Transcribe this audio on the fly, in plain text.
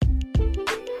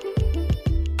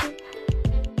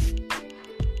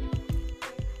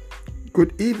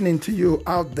Good evening to you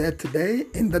out there today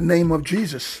in the name of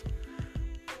Jesus.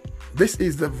 This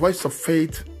is the Voice of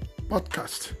Faith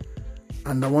podcast,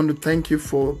 and I want to thank you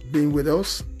for being with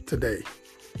us today.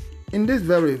 In this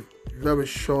very, very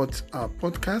short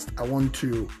podcast, I want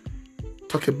to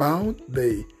talk about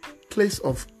the place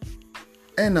of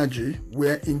energy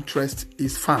where interest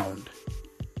is found.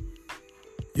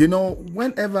 You know,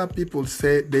 whenever people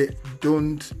say they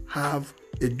don't have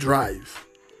a drive,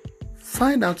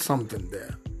 find out something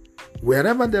there.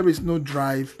 Wherever there is no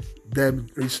drive, there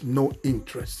is no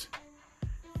interest.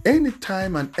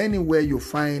 Anytime and anywhere you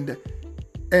find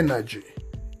energy,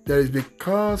 there is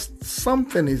because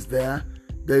something is there.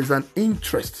 There is an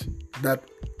interest that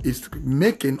is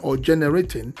making or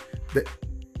generating the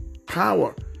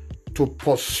power to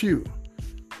pursue,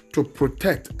 to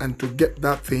protect, and to get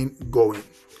that thing going.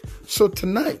 So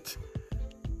tonight,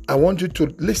 I want you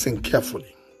to listen carefully.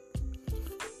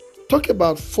 Talk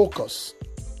about focus.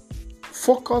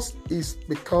 Focus is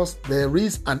because there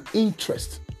is an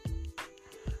interest.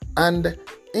 And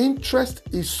interest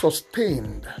is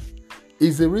sustained.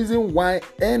 Is the reason why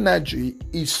energy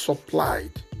is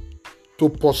supplied to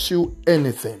pursue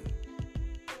anything.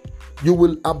 You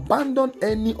will abandon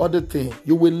any other thing.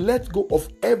 You will let go of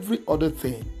every other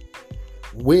thing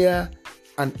where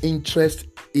an interest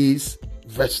is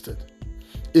vested.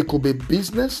 It could be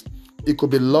business. It could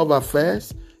be love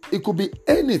affairs. It could be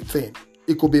anything.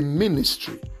 It could be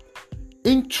ministry.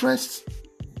 Interest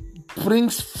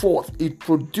brings forth, it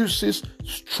produces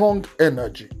strong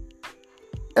energy.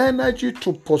 Energy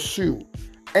to pursue,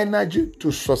 energy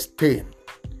to sustain.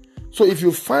 So if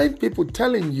you find people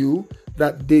telling you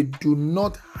that they do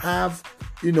not have,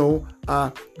 they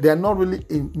are not really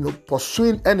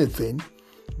pursuing anything,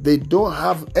 they don't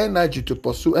have energy to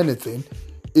pursue anything,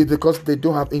 it's because they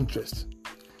don't have interest.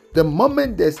 The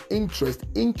moment there's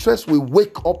interest will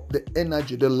wake up the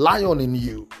energy, the lion in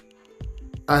you.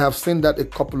 I have seen that a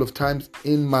couple of times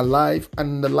in my life and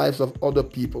in the lives of other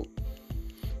people.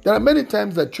 There are many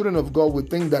times that children of God will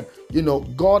think that,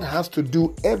 God has to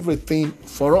do everything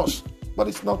for us. But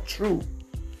it's not true.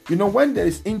 When there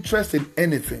is interest in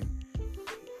anything,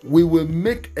 we will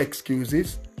make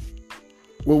excuses.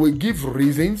 We will give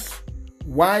reasons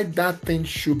why that thing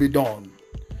should be done.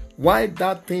 Why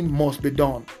that thing must be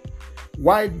done.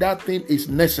 Why that thing is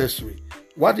necessary.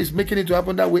 What is making it to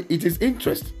happen that way? It is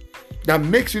interest that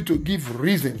makes you to give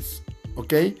reasons.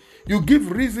 Okay? You give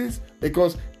reasons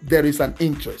because there is an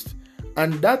interest.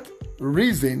 And that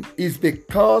reason is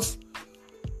because,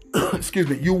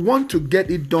 you want to get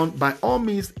it done by all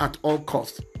means at all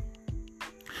costs.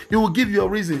 You will give your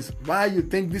reasons why you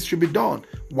think this should be done.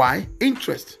 Why?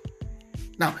 Interest.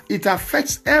 Now, it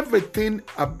affects everything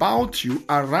about you,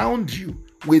 around you,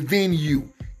 within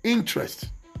you.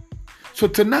 Interest. So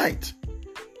tonight,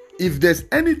 if there's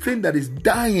anything that is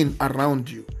dying around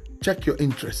you, check your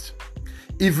interest.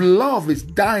 If love is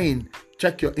dying,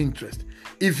 check your interest.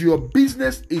 If your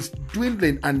business is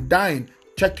dwindling and dying,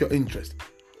 check your interest.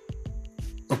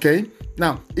 Okay?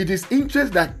 Now, it is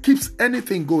interest that keeps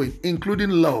anything going, including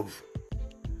love.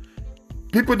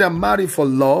 People that marry for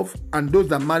love and those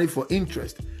that marry for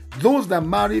interest. Those that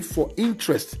marry for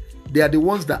interest, they are the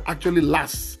ones that actually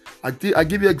last. I'll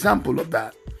give you an example of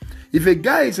that. If a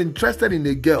guy is interested in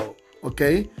a girl,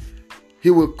 okay,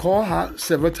 he will call her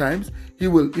several times. He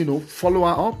will, follow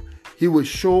her up. He will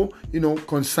show,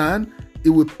 concern. He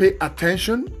will pay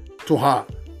attention to her.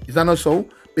 Is that not so?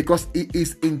 Because he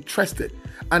is interested.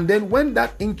 And then when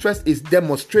that interest is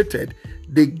demonstrated,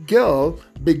 the girl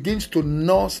begins to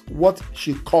nurse what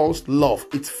she calls love.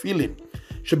 It's feeling.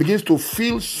 She begins to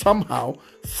feel somehow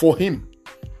for him,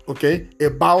 okay,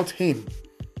 about him.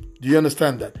 Do you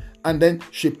understand that? And then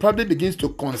she probably begins to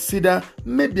consider,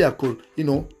 maybe I could,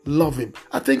 love him.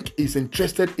 I think he's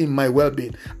interested in my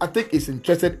well-being. I think he's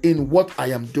interested in what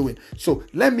I am doing. So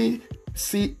let me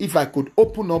see if I could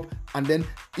open up. And then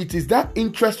it is that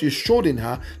interest you showed in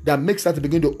her that makes her to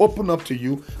begin to open up to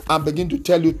you and begin to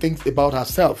tell you things about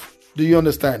herself. Do you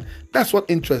understand? That's what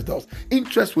interest does.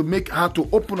 Interest will make her to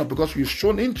open up because you've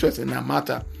shown interest in her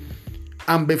matter.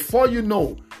 And before you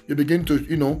know, you begin to,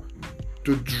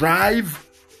 to drive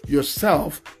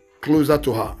yourself closer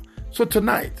to her. So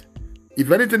tonight,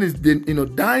 if anything is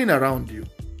dying around you,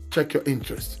 check your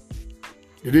interest.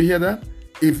 Did you hear that?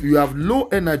 If you have low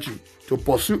energy to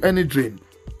pursue any dream,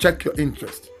 check your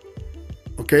interest.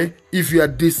 Okay? If you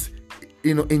are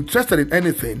interested in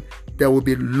anything, there will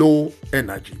be low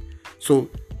energy. So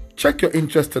check your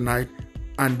interest tonight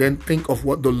and then think of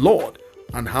what the Lord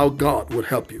and how God will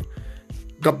help you.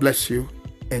 God bless you.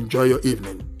 Enjoy your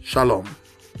evening. Shalom.